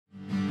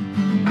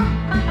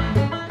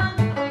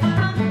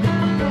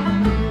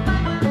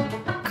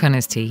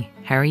Cunnisti,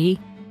 how are ye?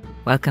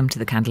 Welcome to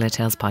the Candlelit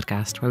Tales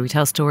podcast, where we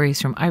tell stories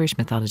from Irish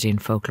mythology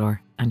and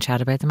folklore and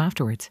chat about them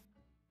afterwards.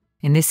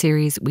 In this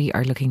series, we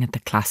are looking at the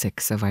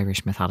classics of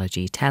Irish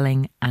mythology,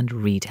 telling and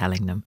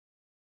retelling them.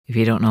 If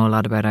you don't know a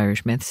lot about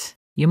Irish myths,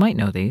 you might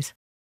know these.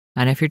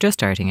 And if you're just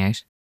starting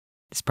out,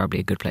 it's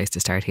probably a good place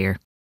to start here.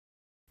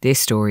 This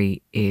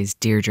story is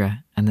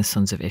Deirdre and the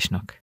Sons of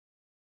Uisneach.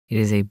 It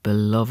is a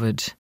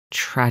beloved,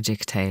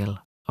 tragic tale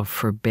of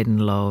forbidden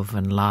love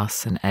and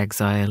loss and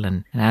exile,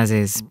 and as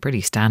is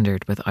pretty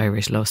standard with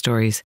Irish love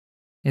stories,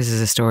 this is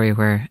a story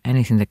where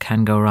anything that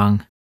can go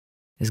wrong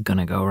is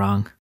gonna go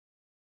wrong.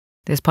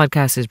 This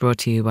podcast is brought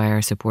to you by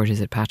our supporters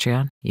at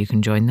Patreon. You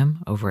can join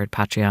them over at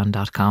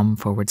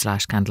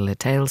patreon.com/Candlelit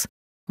Tales,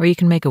 or you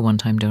can make a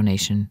one-time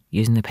donation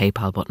using the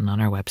PayPal button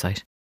on our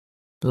website.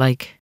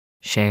 Like,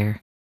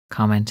 share,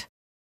 comment,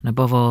 and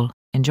above all,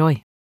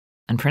 enjoy.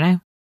 And for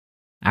now,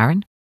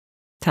 Aron,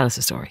 tell us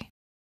a story.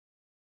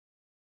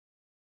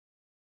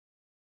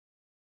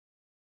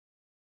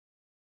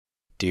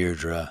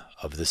 Deirdre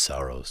of the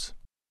Sorrows,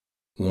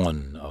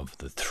 one of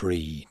the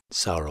three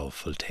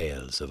sorrowful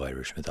tales of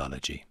Irish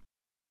mythology.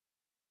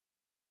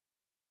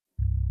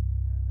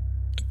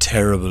 A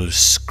terrible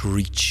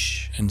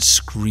screech and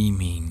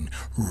screaming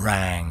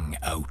rang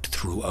out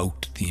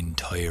throughout the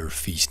entire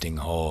feasting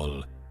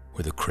hall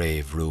where the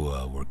Crave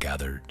Rua were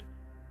gathered.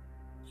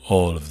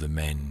 All of the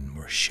men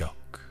were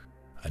shook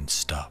and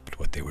stopped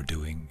what they were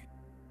doing.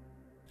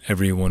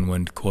 Everyone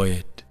went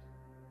quiet.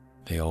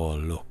 They all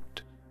looked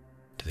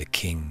to the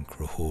King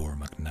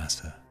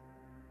coercion,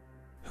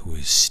 who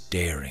was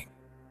staring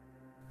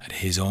at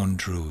his own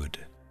druid,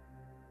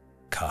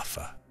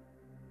 Cafa.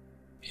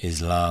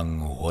 His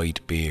long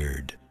white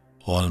beard,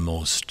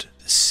 almost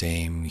the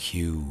same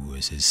hue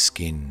as his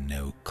skin,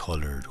 now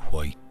coloured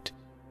white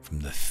from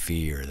the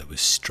fear that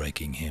was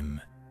striking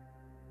him.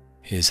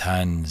 His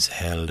hands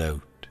held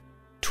out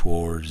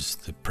towards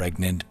the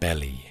pregnant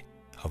belly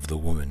of the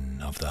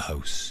woman of the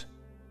house.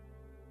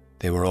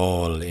 They were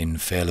all in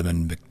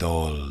Phelim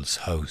MacDowell's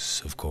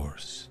house, of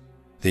course.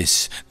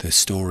 This, the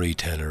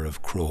storyteller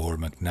of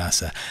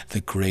coercion,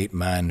 the great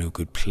man who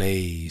could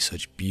play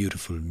such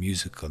beautiful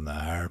music on the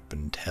harp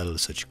and tell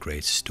such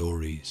great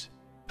stories,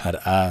 had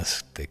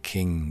asked the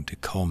king to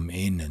come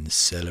in and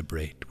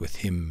celebrate with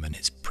him and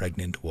his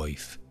pregnant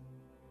wife,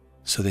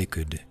 so they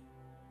could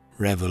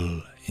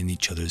revel in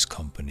each other's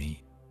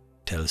company,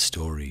 tell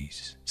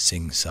stories,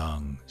 sing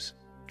songs,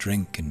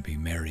 drink and be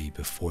merry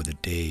before the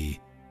day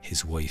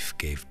his wife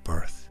gave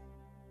birth.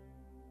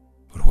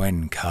 But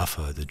when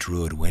Cafa the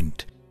druid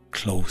went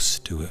close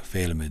to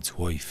Phelimid's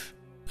wife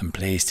and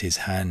placed his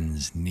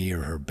hands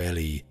near her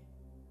belly,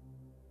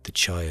 the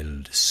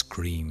child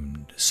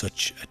screamed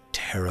such a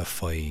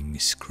terrifying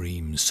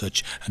scream,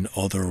 such an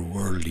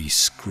otherworldly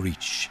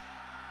screech,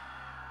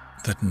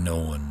 that no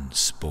one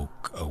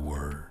spoke a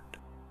word.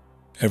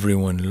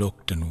 Everyone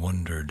looked and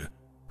wondered,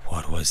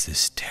 what was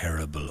this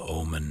terrible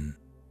omen?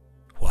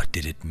 What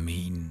did it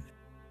mean?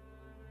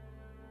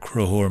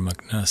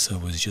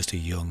 coercion was just a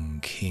young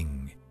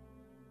king,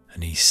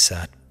 and he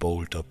sat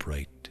bolt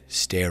upright,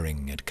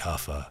 staring at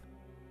Cafa,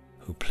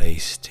 who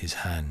placed his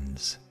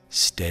hands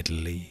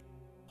steadily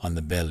on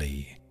the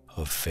belly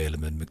of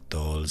Phelim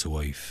MacDowell's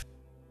wife.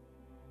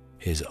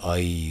 His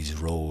eyes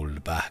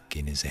rolled back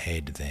in his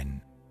head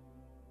then,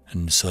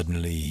 and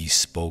suddenly he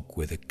spoke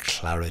with a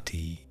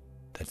clarity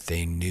that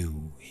they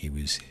knew he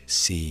was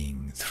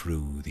seeing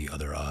through the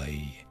other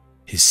eye,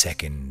 his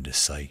second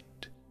sight.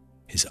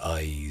 His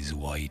eyes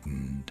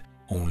widened,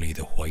 only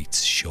the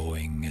whites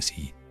showing as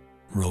he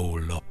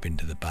rolled up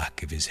into the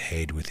back of his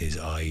head with his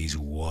eyes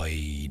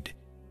wide,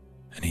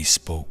 and he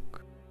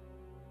spoke.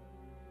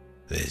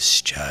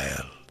 This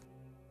child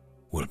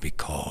will be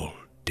called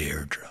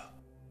Deirdre.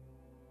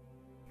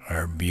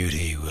 Her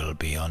beauty will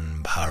be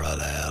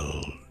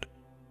unparalleled,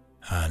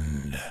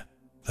 and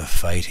the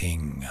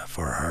fighting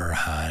for her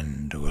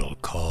hand will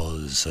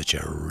cause such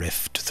a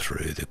rift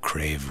through the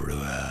Crave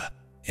Rua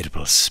it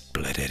will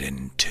split it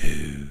in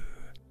two,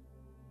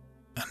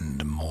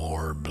 and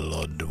more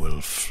blood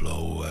will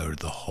flow out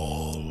the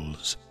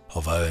halls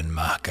of Aon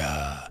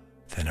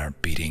than are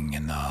beating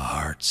in the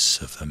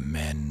hearts of the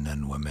men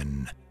and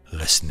women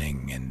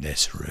listening in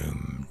this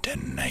room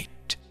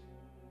tonight.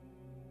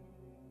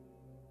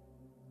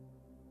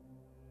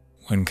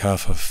 When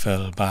Cafa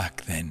fell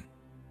back then,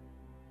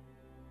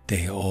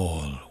 they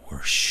all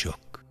were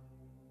shook.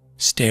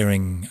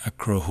 Staring at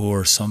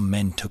coercion, some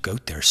men took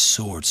out their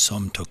swords,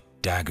 some took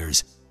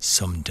daggers,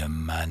 some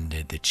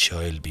demanded the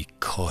child be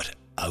cut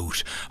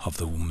out of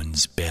the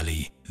woman's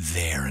belly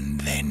there and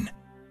then.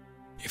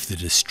 If the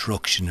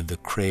destruction of the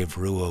Crave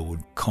Rua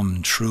would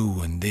come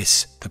true, and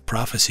this, the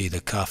prophecy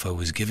that Cafa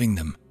was giving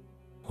them,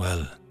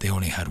 well, they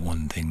only had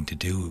one thing to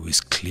do. It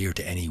was clear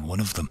to any one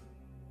of them.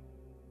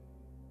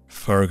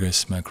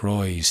 Fergus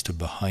MacRoy stood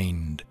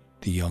behind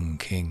the young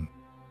king.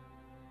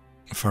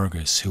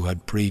 Fergus, who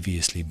had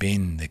previously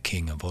been the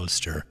King of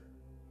Ulster,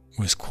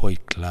 was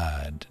quite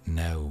glad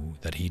now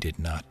that he did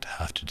not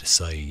have to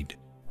decide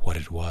what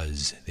it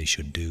was they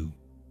should do.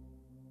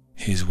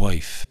 His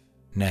wife,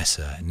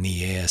 Nessa,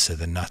 Niesa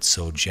the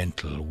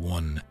not-so-gentle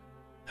one,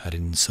 had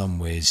in some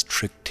ways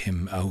tricked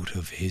him out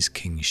of his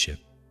kingship.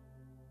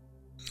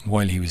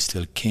 While he was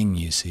still king,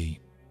 you see,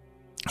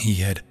 he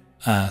had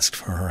asked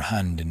for her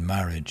hand in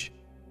marriage.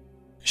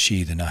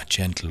 She, the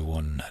not-gentle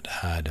one, had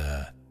had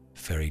a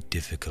very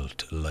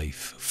difficult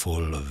life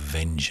full of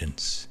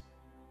vengeance.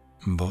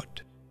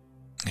 But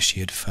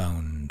she had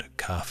found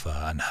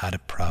Kapha and had a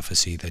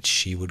prophecy that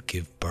she would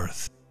give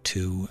birth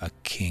to a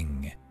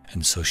king,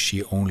 and so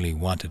she only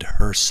wanted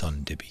her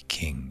son to be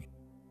king.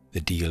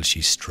 The deal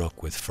she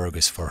struck with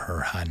Fergus for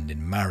her hand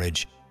in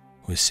marriage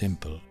was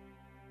simple: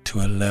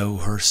 to allow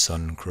her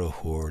son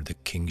Crohor the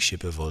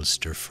kingship of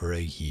Ulster for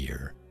a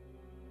year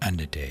and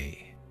a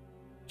day,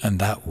 and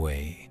that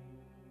way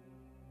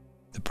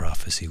the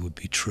prophecy would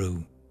be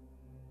true.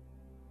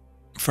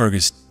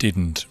 Fergus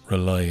didn't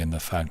rely on the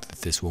fact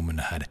that this woman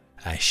had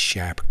a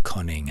sharp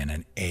cunning and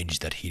an edge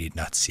that he did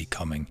not see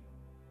coming,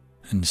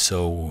 and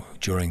so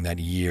during that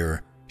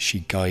year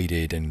she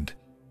guided and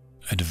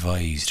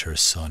advised her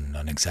son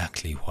on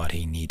exactly what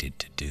he needed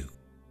to do.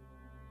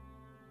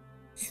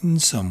 In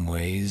some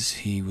ways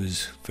he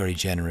was very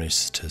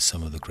generous to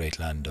some of the great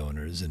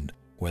landowners and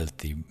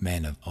wealthy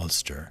men of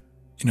Ulster.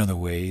 In other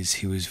ways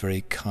he was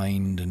very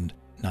kind and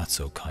not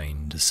so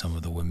kind to some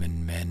of the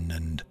women, men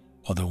and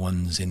other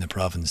ones in the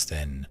province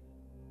then,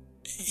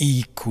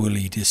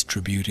 equally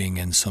distributing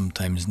and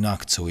sometimes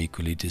not so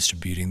equally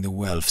distributing the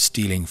wealth,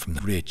 stealing from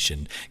the rich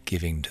and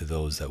giving to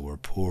those that were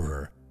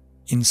poorer.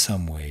 In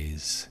some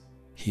ways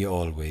he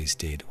always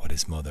did what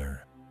his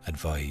mother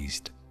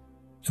advised.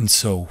 And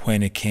so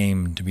when it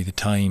came to be the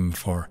time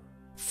for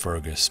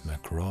Fergus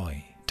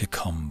MacRoy to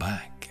come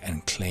back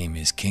and claim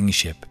his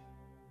kingship,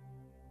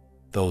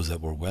 those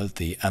that were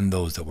wealthy and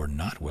those that were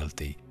not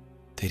wealthy,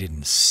 they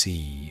didn't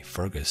see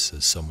Fergus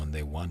as someone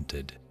they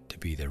wanted to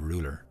be their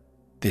ruler.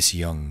 This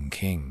young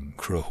king,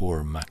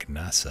 Crohor mac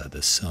Nessa,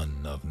 the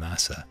son of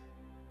Nassa,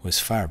 was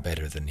far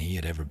better than he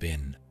had ever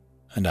been,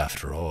 and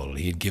after all,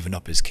 he had given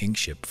up his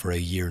kingship for a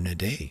year and a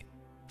day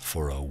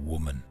for a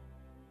woman.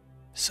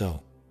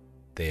 So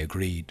they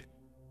agreed.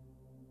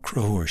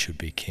 Crohor should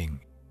be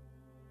king.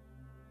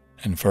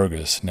 And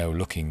Fergus, now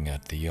looking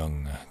at the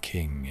young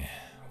king,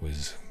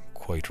 was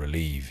quite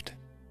relieved.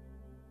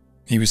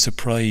 He was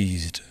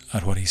surprised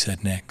at what he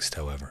said next,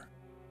 however.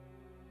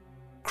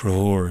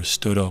 Crohor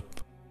stood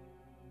up.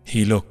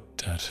 He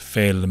looked at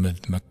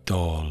Phelimid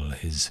MacDowell,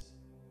 his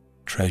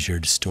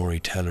treasured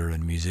storyteller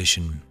and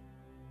musician,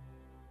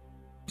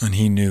 and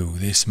he knew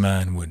this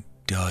man would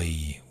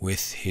die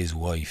with his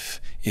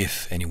wife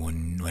if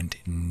anyone went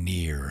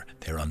near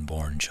their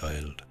unborn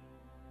child.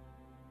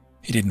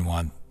 He didn't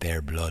want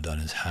their blood on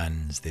his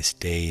hands this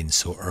day and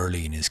so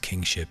early in his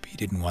kingship. He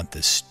didn't want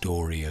the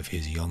story of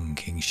his young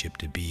kingship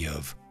to be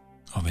of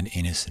an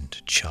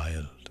innocent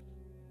child.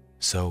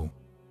 So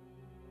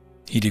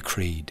he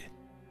decreed,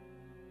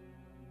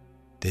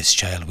 "This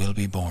child will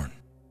be born,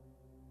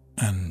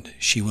 and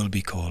she will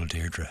be called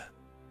Deirdre,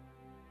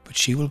 but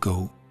she will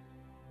go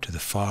to the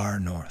far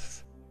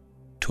north,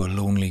 to a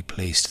lonely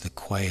place, to the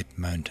quiet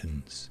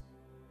mountains,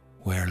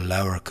 where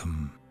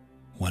Laurcum,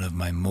 one of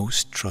my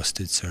most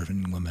trusted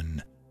servant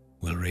women,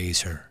 will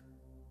raise her,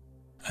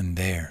 and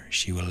there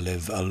she will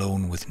live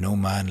alone with no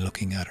man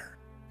looking at her,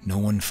 no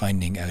one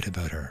finding out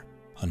about her,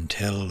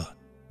 until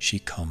she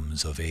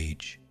comes of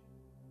age.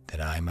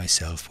 Then I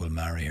myself will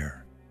marry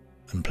her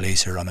and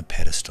place her on a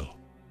pedestal.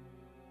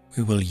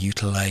 We will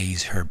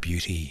utilize her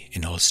beauty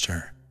in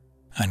Ulster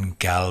and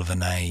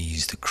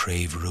galvanize the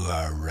Crave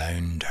Rua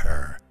round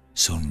her,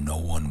 so no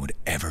one would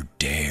ever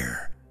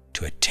dare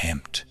to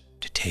attempt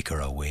to take her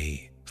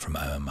away from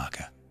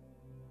Amamaka."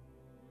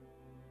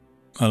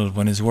 Well,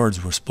 when his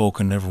words were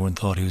spoken, everyone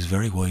thought he was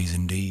very wise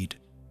indeed,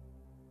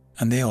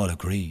 and they all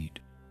agreed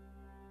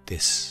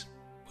this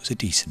was a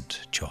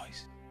decent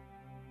choice.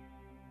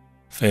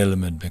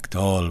 Phelimid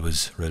MacDowell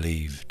was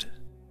relieved,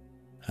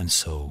 and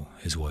so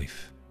his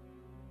wife.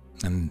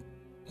 And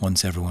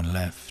once everyone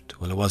left,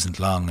 well, it wasn't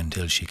long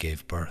until she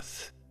gave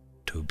birth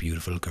to a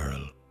beautiful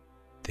girl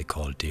they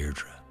called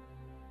Deirdre.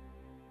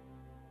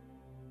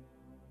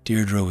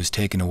 Deirdre was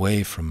taken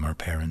away from her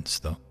parents,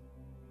 though,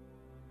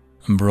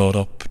 and brought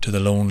up to the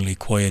lonely,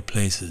 quiet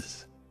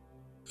places.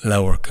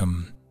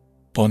 Laurcum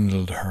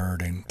bundled her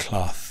in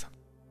cloth,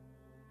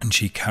 and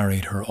she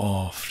carried her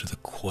off to the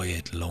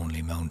quiet,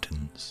 lonely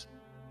mountains,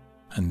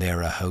 and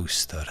there a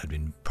house that had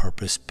been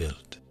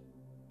purpose-built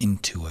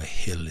into a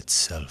hill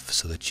itself,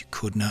 so that you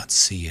could not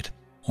see it.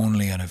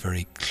 Only on a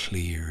very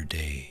clear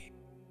day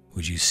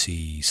would you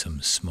see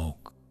some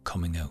smoke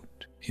coming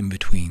out in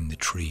between the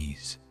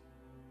trees.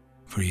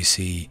 For you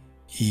see,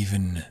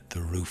 even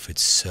the roof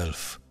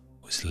itself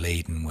was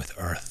laden with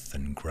earth,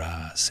 and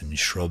grass and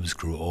shrubs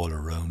grew all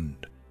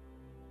around.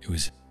 It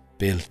was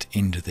built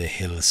into the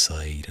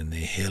hillside, and the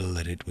hill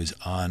that it was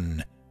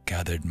on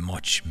gathered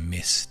much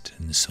mist,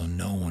 and so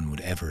no one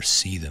would ever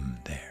see them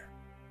there,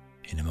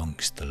 in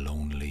amongst the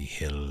lonely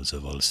hills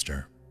of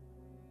Ulster.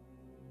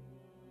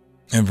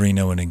 Every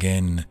now and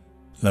again,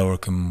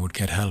 Laurcum would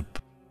get help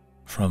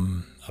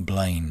from a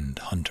blind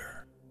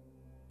hunter,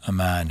 a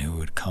man who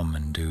would come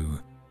and do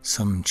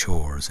some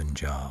chores and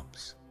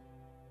jobs.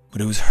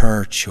 But it was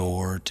her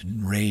chore to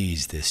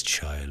raise this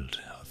child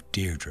of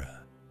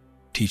Deirdre,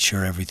 teach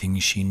her everything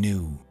she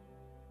knew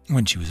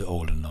when she was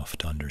old enough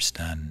to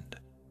understand.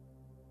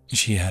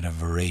 She had a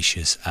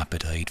voracious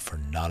appetite for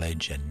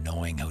knowledge and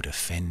knowing how to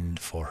fend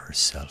for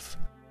herself,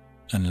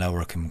 and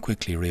Lauracum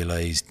quickly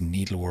realised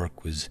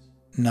needlework was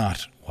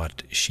not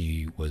what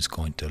she was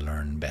going to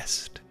learn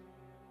best.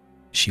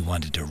 She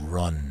wanted to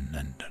run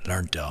and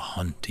learn to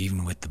hunt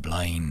even with the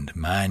blind.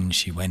 Man,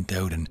 she went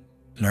out and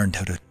learned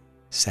how to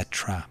set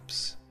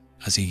traps.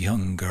 As a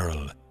young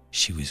girl,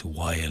 she was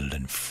wild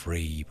and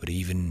free, but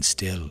even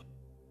still,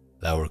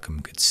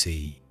 Lauracum could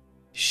see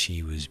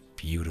she was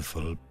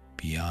beautiful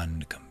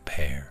beyond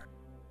compare.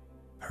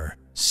 Her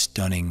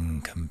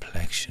stunning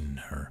complexion,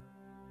 her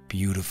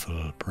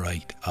beautiful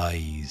bright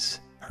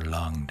eyes, her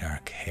long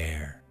dark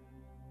hair.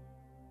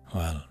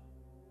 Well,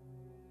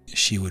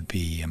 she would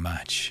be a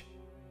match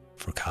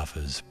for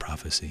Cafa's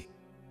prophecy.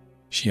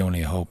 She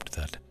only hoped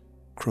that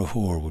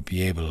Crothúr would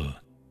be able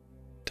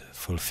to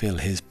fulfill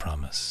his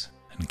promise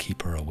and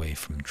keep her away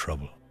from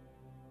trouble.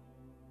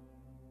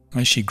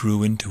 As she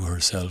grew into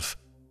herself,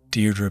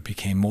 Deirdre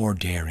became more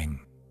daring,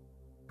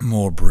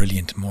 more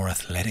brilliant, more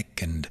athletic,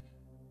 and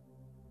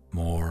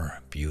more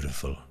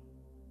beautiful.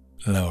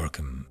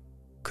 Lauracum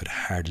could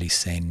hardly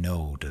say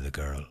no to the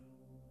girl.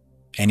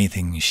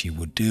 Anything she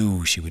would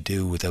do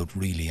without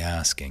really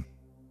asking,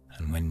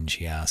 and when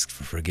she asked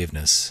for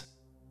forgiveness,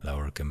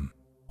 Lauracum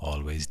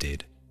always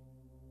did.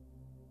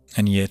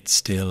 And yet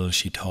still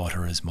she taught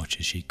her as much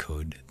as she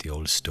could, the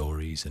old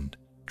stories, and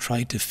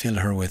tried to fill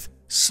her with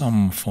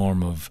some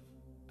form of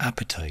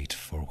appetite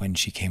for when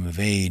she came of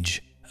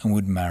age and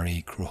would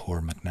marry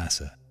Crothúr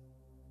MacNassa,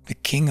 the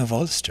King of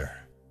Ulster.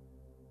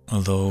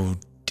 Although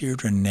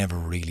Deirdre never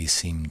really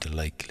seemed to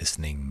like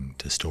listening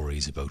to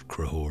stories about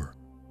Crothúr,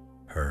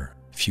 her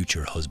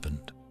future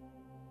husband.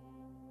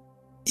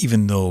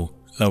 Even though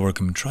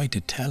Lauracum tried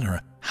to tell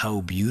her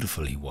how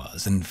beautiful he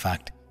was. In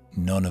fact,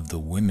 none of the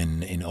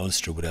women in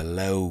Ulster would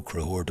allow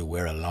Crothúr to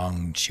wear a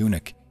long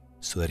tunic,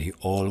 so that he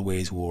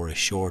always wore a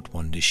short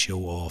one to show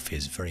off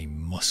his very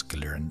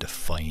muscular and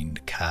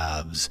defined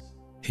calves,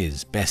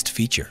 his best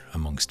feature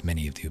amongst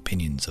many of the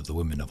opinions of the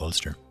women of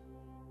Ulster.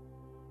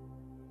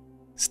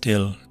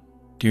 Still,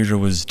 Deirdre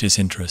was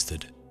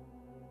disinterested,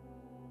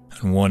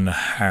 and one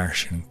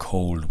harsh and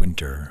cold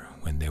winter,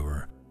 when they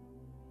were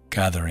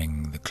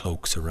gathering the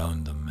cloaks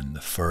around them and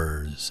the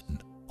furs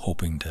and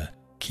hoping to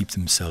keep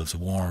themselves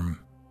warm,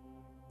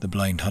 the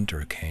blind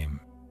hunter came.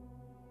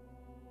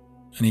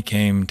 And he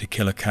came to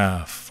kill a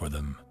calf for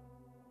them,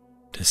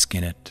 to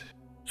skin it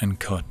and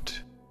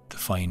cut the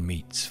fine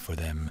meats for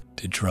them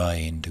to dry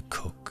and to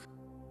cook,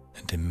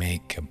 and to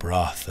make a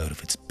broth out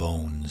of its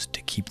bones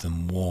to keep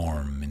them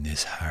warm in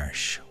this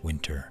harsh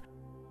winter.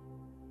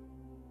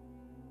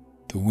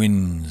 The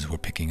winds were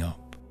picking up.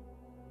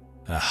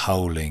 A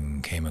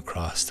howling came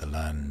across the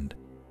land,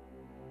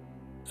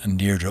 and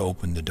Deirdre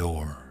opened the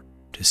door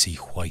to see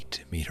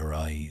white meet her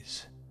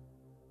eyes.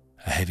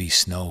 A heavy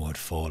snow had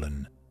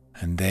fallen,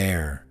 and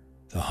there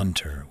the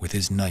hunter, with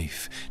his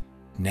knife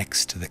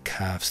next to the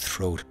calf's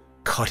throat,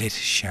 cut it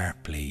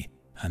sharply,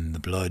 and the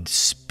blood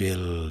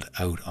spilled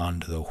out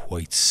onto the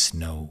white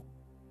snow,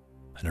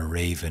 and a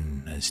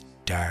raven as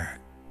dark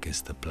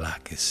as the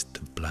blackest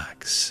of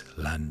blacks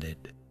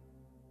landed.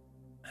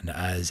 And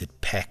as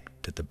it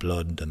pecked at the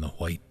blood on the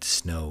white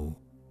snow,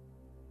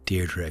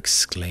 Deirdre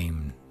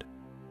exclaimed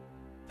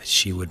that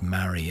she would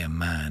marry a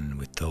man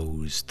with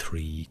those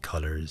three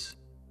colours.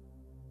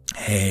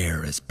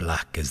 Hair as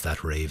black as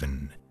that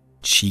raven,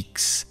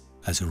 cheeks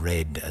as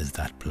red as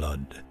that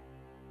blood,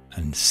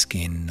 and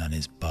skin on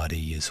his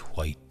body as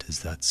white as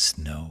that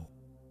snow.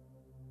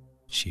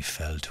 She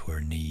fell to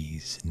her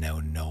knees, now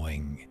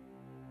knowing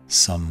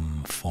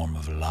some form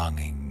of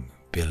longing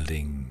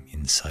building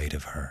inside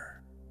of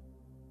her.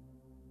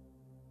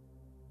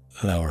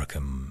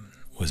 Lauracum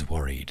was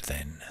worried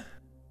then.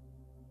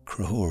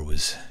 Crothúr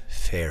was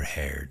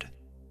fair-haired,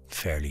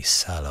 fairly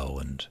sallow,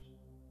 and,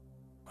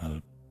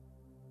 well,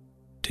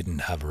 didn't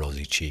have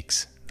rosy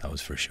cheeks, that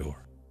was for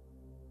sure.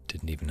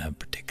 Didn't even have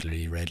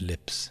particularly red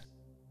lips.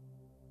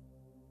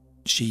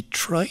 She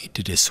tried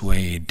to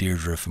dissuade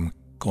Deirdre from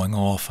going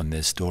off on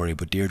this story,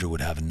 but Deirdre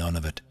would have none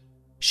of it.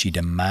 She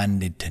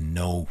demanded to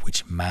know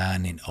which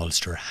man in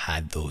Ulster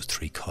had those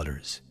three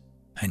colours.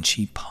 And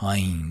she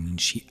pined,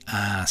 and she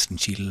asked,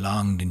 and she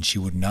longed, and she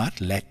would not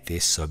let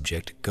this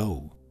subject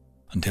go,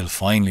 until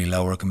finally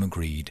Lauracum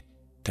agreed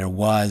there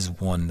was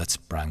one that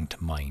sprang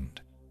to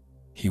mind.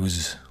 He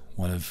was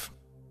one of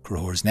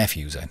Crothúr's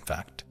nephews, in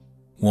fact,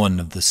 one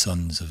of the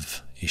sons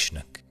of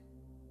Uisneach.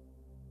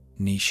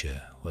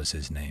 Naoise was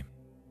his name.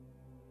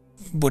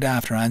 But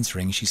after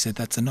answering, she said,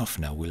 "That's enough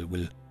now,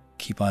 we'll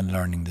keep on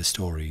learning the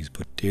stories."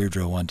 But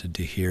Deirdre wanted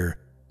to hear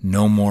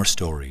no more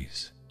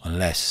stories,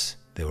 unless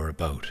they were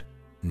about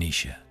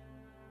Naoise,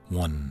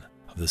 one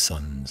of the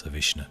sons of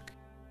Uisneach.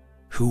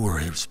 Who were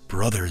his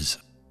brothers,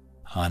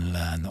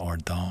 Anla and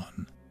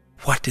Ordán?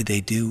 What did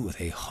they do?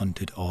 They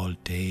hunted all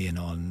day and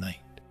all night.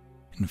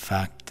 In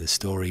fact, the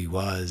story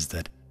was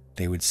that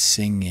they would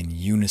sing in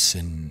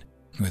unison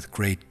with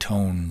great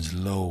tones,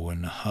 low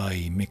and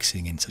high,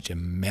 mixing in such a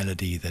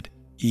melody that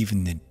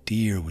even the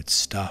deer would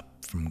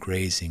stop from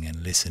grazing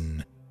and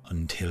listen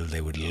until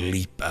they would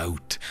leap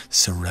out,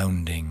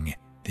 surrounding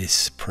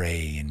this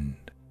prey. And,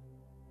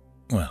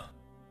 well,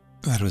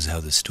 that was how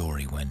the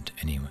story went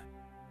anyway.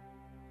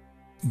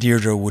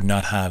 Deirdre would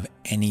not have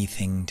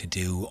anything to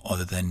do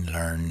other than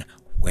learn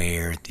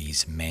where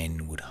these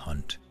men would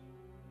hunt.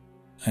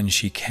 And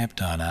she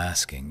kept on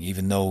asking,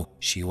 even though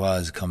she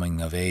was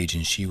coming of age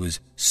and she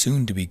was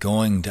soon to be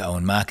going to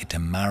Owenmaka to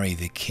marry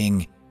the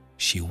king,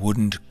 she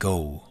wouldn't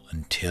go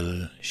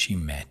until she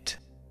met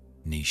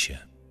Naoise.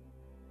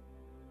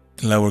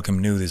 Lowercombe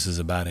knew this was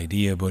a bad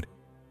idea, but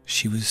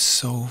she was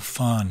so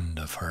fond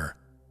of her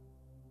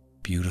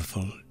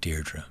beautiful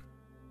Deirdre,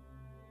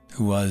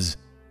 who was,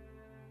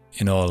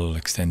 in all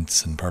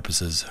extents and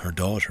purposes, her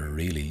daughter,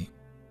 really.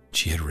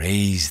 She had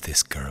raised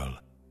this girl.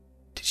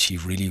 Did she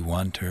really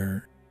want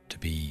her to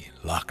be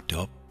locked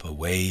up,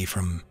 away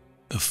from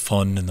the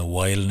fun and the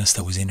wildness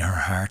that was in her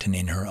heart and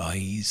in her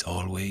eyes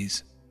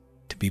always,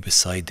 to be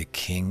beside the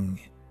king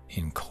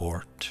in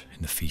court,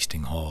 in the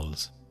feasting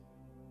halls?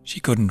 She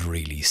couldn't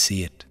really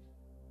see it.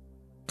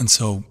 And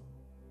so,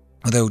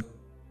 without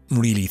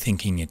really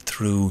thinking it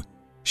through,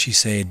 she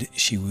said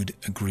she would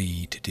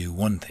agree to do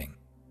one thing.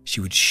 She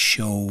would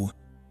show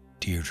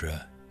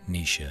Deirdre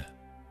Naoise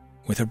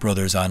with her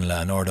brothers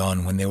Anla and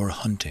Aron when they were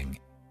hunting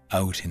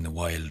out in the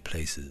wild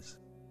places.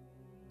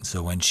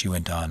 So when she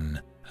went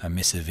on a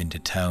missive into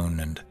town,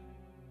 and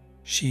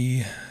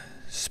she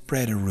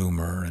spread a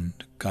rumour and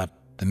got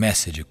the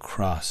message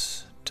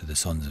across to the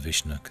sons of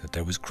Uisneach that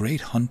there was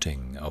great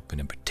hunting up in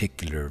a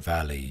particular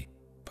valley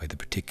by the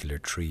particular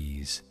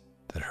trees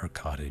that her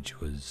cottage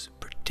was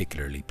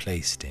particularly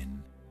placed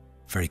in.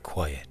 Very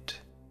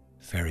quiet,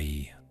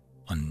 very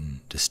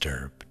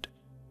undisturbed.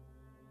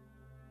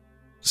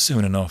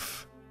 Soon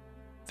enough,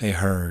 they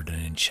heard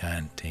an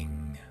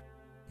enchanting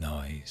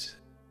noise,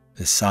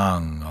 the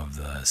song of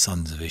the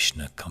sons of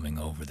Uisneach coming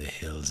over the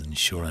hills, and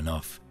sure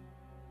enough,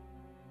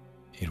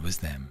 it was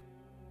them.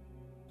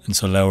 And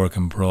so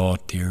Lowercombe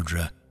brought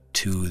Deirdre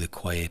to the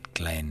quiet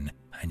glen,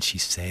 and she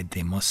said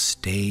they must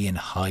stay and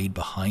hide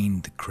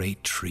behind the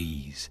great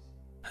trees,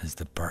 as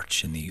the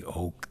birch and the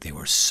oak, they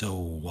were so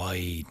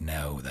wide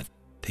now that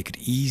they could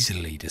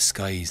easily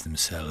disguise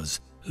themselves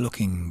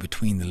looking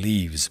between the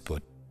leaves.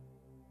 But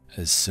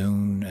as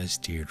soon as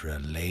Deirdre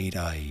laid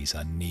eyes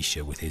on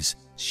Naoise with his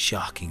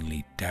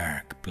shockingly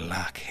dark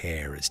black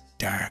hair, as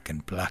dark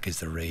and black as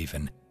the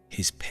raven,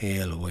 his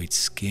pale white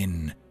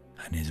skin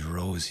and his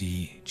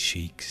rosy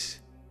cheeks,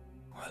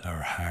 while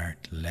her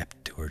heart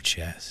leapt to her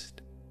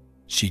chest,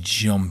 she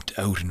jumped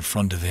out in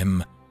front of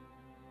him.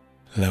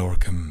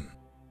 Lowercombe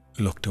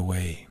looked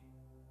away.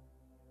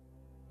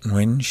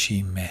 When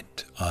she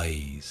met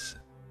eyes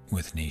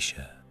with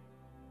Naoise,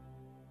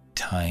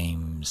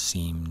 time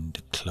seemed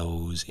to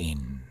close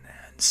in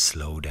and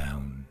slow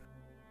down,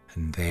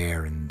 and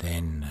there and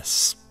then a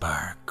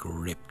spark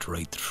ripped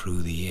right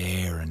through the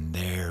air, and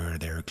there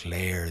their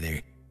glare,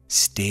 they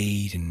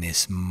stayed in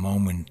this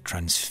moment,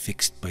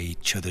 transfixed by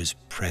each other's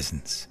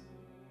presence,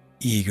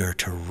 eager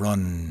to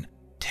run,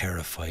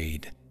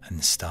 terrified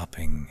and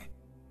stopping.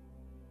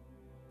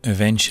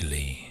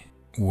 Eventually,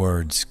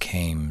 words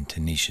came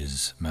to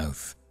Naoise's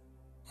mouth,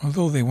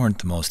 although they weren't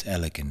the most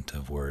elegant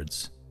of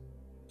words,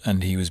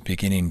 and he was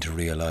beginning to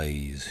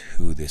realise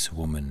who this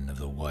woman of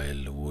the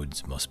wild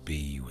woods must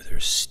be with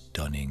her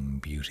stunning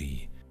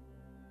beauty.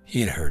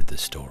 He had heard the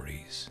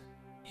stories.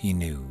 He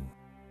knew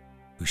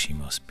who she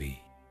must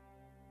be.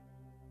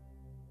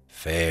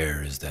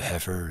 "Fair is the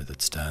heifer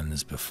that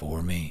stands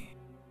before me,"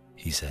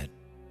 he said.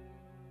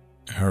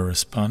 Her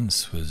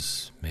response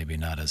was maybe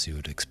not as you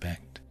would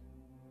expect.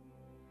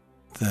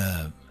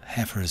 "The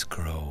heifers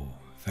grow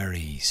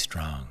very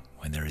strong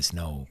when there is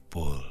no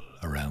bull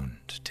around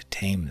to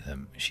tame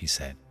them," she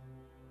said.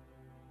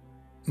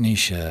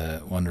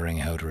 Naoise, wondering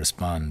how to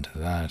respond to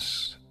that,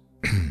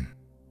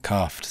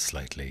 coughed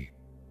slightly.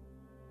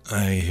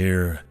 "I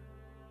hear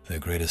the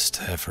greatest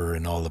heifer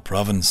in all the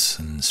province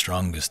and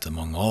strongest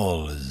among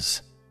all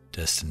is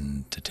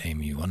destined to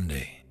tame you one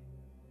day."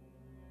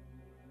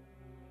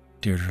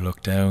 Deirdre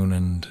looked down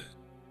and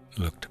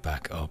looked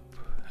back up,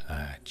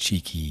 a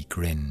cheeky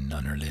grin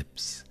on her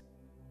lips,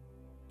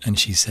 and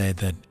she said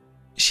that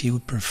she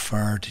would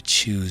prefer to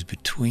choose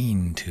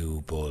between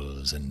two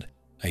bulls, and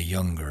a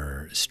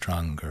younger,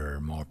 stronger,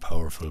 more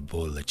powerful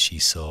bull that she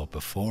saw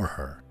before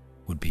her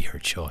would be her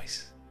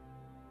choice.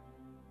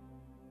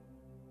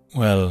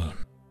 Well,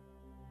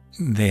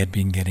 they had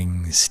been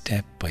getting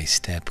step by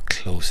step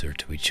closer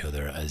to each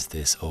other as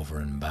this over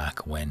and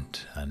back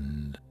went,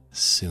 and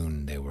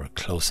soon they were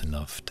close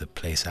enough to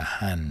place a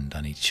hand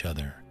on each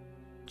other.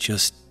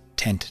 Just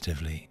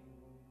tentatively,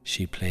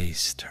 she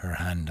placed her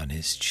hand on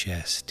his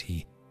chest,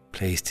 he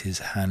placed his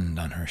hand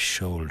on her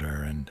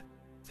shoulder, and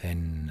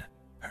then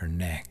her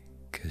neck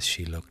as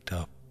she looked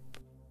up,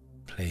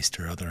 placed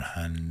her other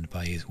hand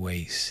by his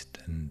waist,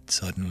 and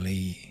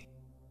suddenly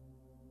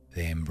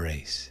they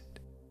embraced.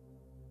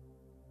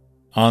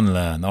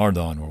 Anla and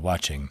Aron were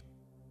watching,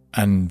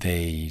 and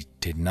they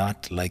did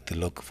not like the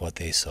look of what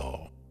they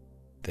saw.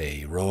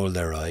 They rolled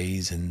their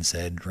eyes and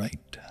said,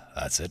 "Right,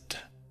 that's it."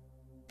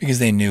 Because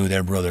they knew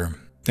their brother.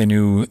 They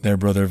knew their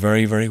brother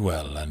very, very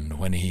well, and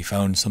when he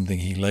found something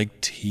he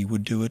liked, he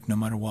would do it no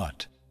matter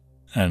what.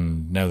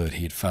 And now that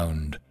he had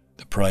found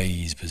the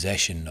prized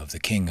possession of the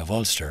King of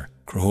Ulster,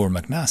 Cahor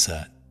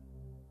MacNassa,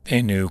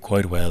 they knew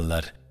quite well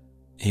that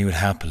he would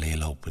happily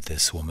elope with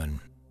this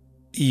woman,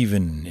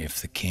 even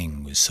if the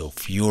king was so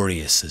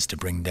furious as to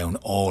bring down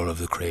all of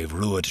the Crave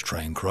Rua to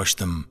try and crush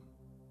them.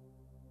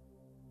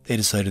 They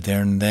decided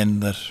there and then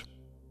that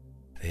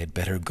they had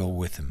better go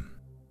with him.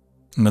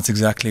 And that's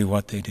exactly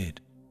what they did.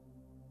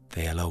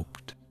 They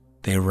eloped.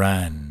 They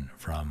ran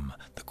from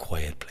the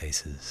quiet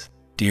places.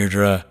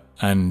 Deirdre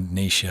and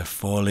Naoise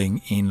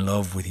falling in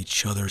love with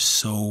each other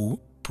so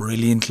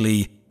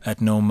brilliantly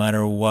that no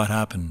matter what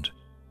happened,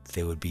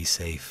 they would be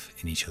safe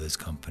in each other's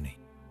company.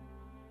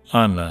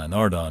 Anla and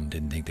Aron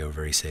didn't think they were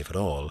very safe at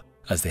all,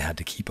 as they had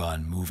to keep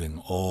on moving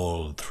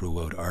all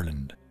throughout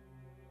Ireland.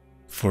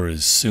 For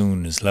as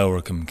soon as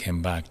Lauracum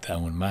came back to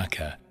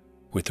Macha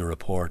with the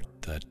report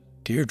that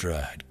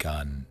Deirdre had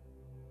gone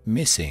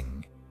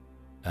missing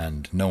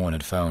and no one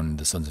had found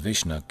the sons of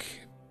Uisneach,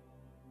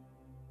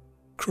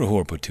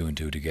 Cahor put two and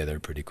two together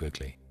pretty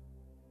quickly.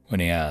 When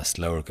he asked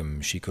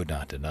Lauracum, she could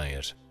not deny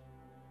it.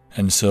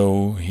 And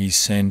so he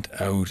sent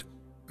out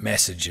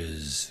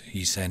messages,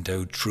 he sent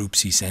out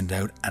troops, he sent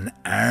out an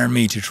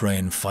army to try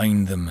and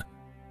find them,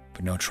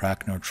 but no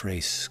track nor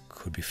trace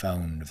could be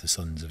found of the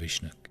sons of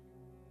Uisneach.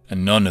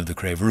 And none of the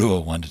Crave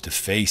Rua wanted to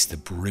face the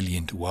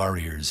brilliant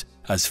warriors,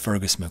 as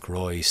Fergus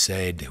MacRoy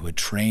said, who had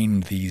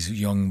trained these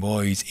young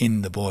boys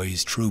in the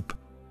boys' troop.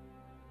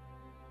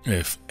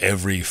 If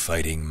every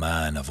fighting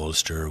man of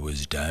Ulster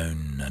was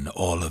down and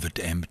all of it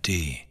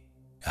empty,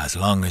 as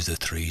long as the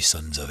three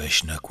sons of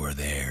Uisneach were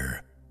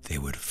there, they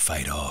would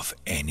fight off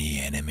any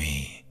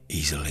enemy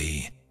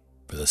easily,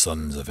 for the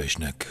sons of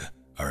Uisneach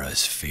are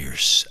as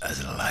fierce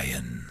as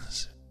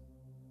lions.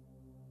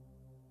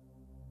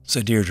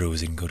 So Deirdre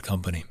was in good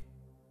company.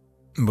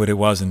 But it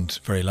wasn't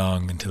very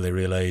long until they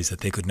realised that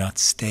they could not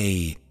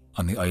stay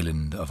on the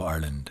island of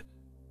Ireland.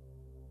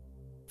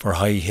 For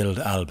High-Hilled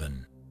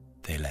Alban,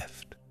 they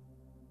left.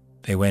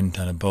 They went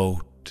on a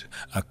boat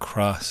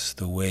across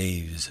the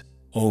waves,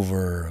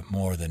 over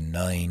more than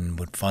 9,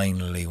 but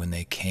finally when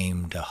they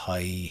came to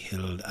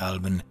High-Hilled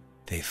Alban,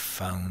 they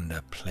found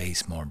a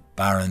place more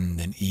barren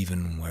than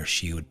even where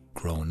she had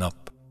grown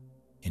up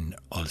in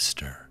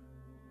Ulster.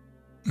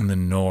 In the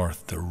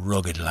north, the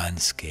rugged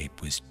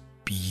landscape was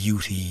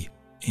beauty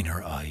in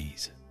her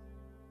eyes.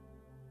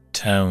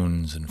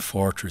 Towns and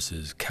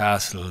fortresses,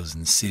 castles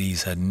and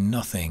cities had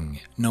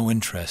nothing, no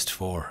interest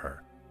for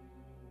her.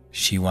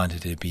 She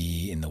wanted to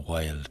be in the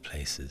wild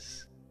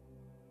places.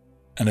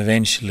 And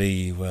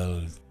eventually,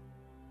 Naoise,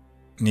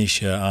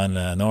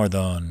 Anla and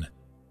Aron,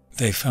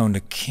 they found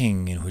a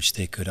king in which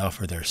they could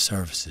offer their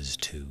services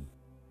to.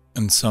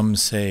 And some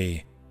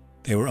say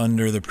they were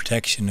under the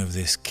protection of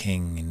this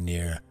king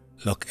near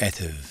Loch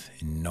Etive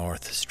in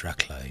North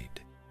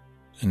Strathclyde.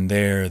 And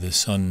there the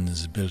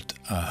sons built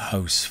a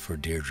house for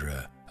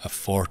Deirdre, a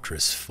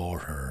fortress for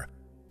her,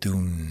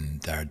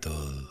 Dún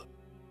Dardul,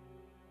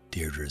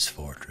 Deirdre's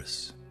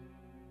fortress.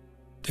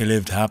 They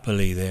lived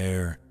happily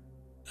there,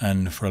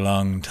 and for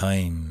long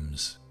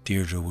times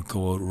Deirdre would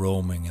go out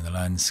roaming in the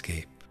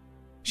landscape.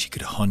 She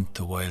could hunt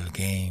the wild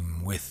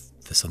game with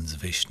the sons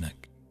of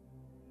Uisneach.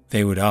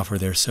 They would offer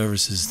their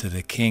services to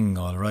the king,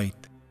 all right,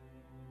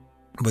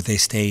 but they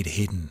stayed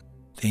hidden.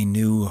 They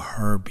knew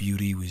her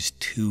beauty was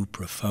too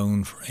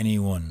profound for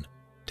anyone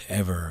to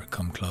ever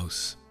come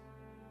close.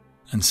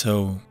 And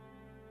so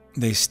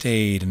they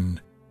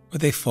stayed, but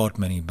they fought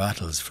many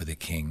battles for the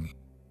king,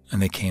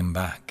 and they came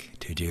back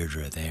to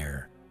Deirdre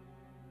there,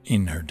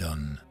 in her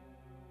dun.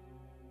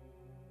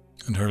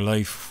 And her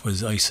life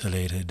was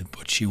isolated,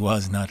 but she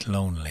was not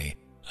lonely,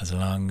 as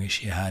long as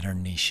she had her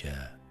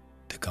Naoise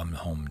to come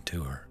home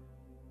to her.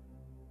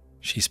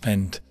 She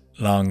spent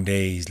long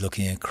days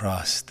looking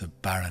across the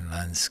barren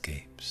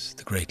landscapes,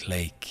 the great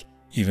lake,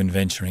 even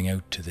venturing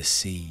out to the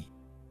sea.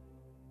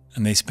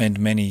 And they spent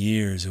many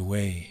years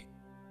away,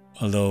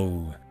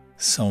 although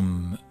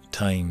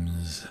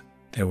sometimes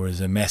there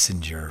was a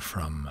messenger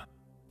from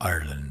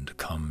Ireland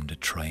come to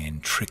try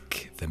and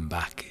trick them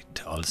back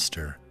to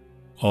Ulster.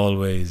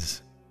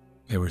 Always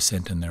they were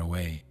sent on their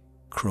way,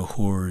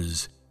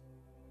 Cahor's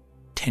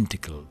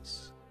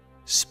tentacles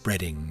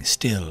spreading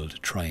still to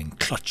try and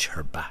clutch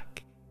her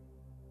back.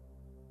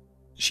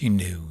 She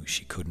knew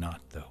she could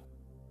not, though,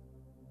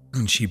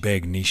 and she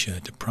begged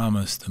Naoise to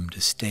promise them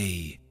to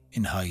stay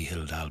in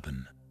High-Hilled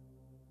Alban.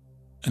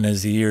 And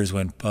as the years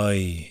went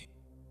by,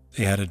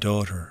 they had a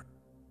daughter,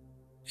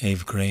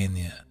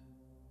 Eamh,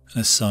 and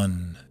a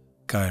son,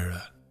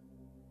 Gaire,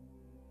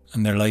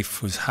 and their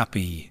life was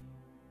happy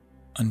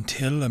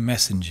until a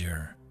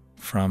messenger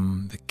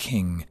from the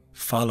king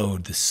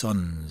followed the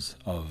sons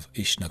of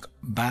Uisneach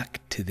back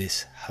to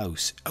this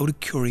house out of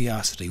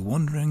curiosity,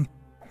 wondering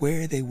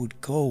where they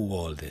would go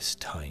all this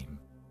time.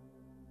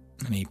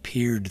 and he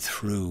peered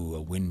through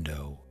a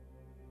window,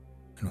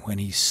 and when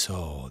he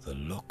saw the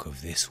look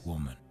of this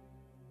woman,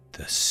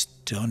 the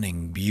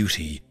stunning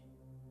beauty,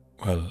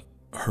 well,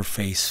 her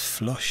face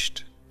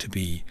flushed to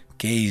be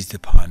gazed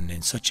upon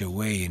in such a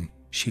way, and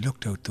she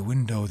looked out the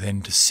window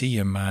then to see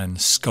a man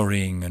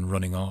scurrying and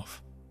running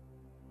off.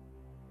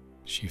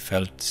 She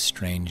felt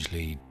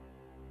strangely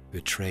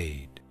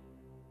betrayed,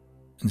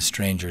 and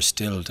stranger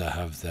still to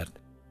have that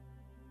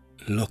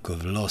look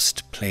of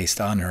lust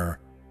placed on her,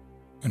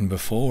 when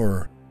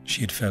before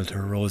she had felt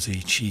her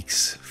rosy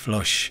cheeks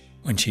flush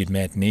when she had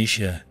met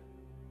Nisha.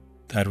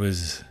 That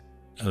was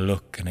a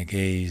look and a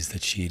gaze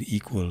that she had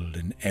equalled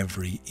in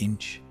every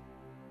inch.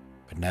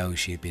 But now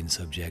she had been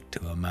subject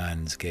to a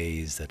man's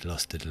gaze that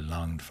lusted and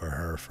longed for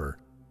her for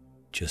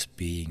just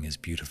being as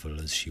beautiful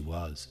as she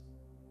was.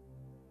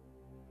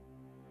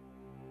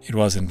 It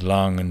wasn't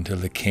long until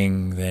the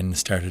king then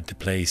started to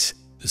place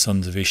the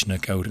sons of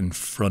Ishnuk out in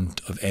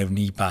front of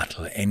any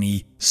battle,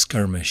 any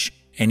skirmish,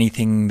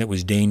 anything that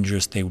was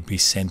dangerous they would be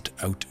sent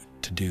out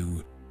to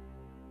do.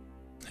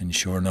 And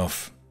sure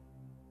enough,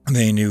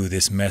 they knew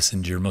this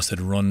messenger must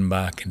have run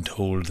back and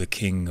told the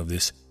king of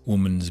this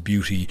woman's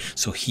beauty,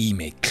 so he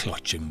may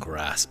clutch and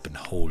grasp and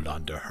hold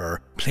on to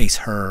her, place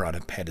her on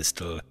a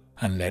pedestal,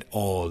 and let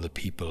all the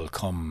people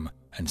come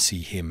and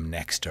see him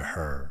next to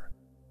her.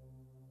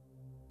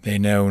 They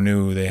now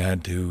knew they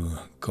had to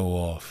go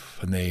off,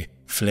 and they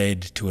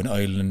fled to an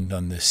island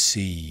on the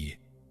sea,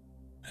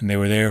 and they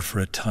were there for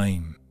a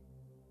time.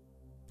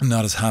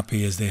 Not as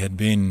happy as they had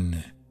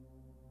been,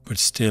 but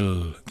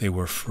still they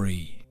were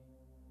free.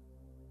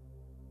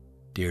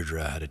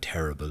 Deirdre had a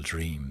terrible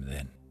dream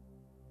then.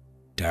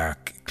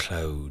 Dark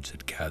clouds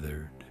had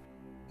gathered,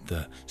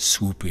 the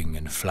swooping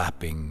and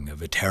flapping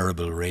of a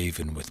terrible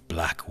raven with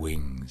black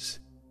wings,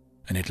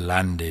 and it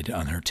landed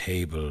on her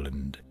table,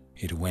 and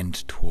it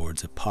went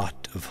towards a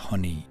pot of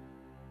honey,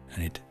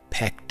 and it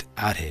pecked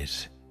at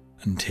it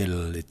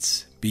until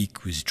its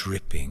beak was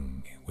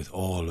dripping with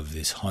all of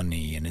this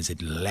honey, and as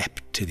it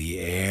leapt to the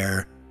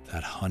air,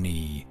 that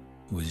honey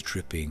was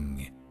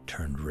dripping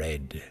turned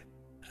red,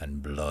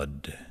 and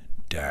blood,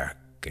 dark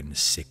and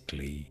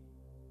sickly,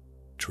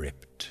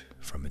 dripped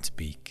from its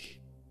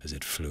beak as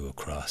it flew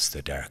across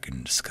the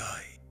darkened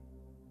sky.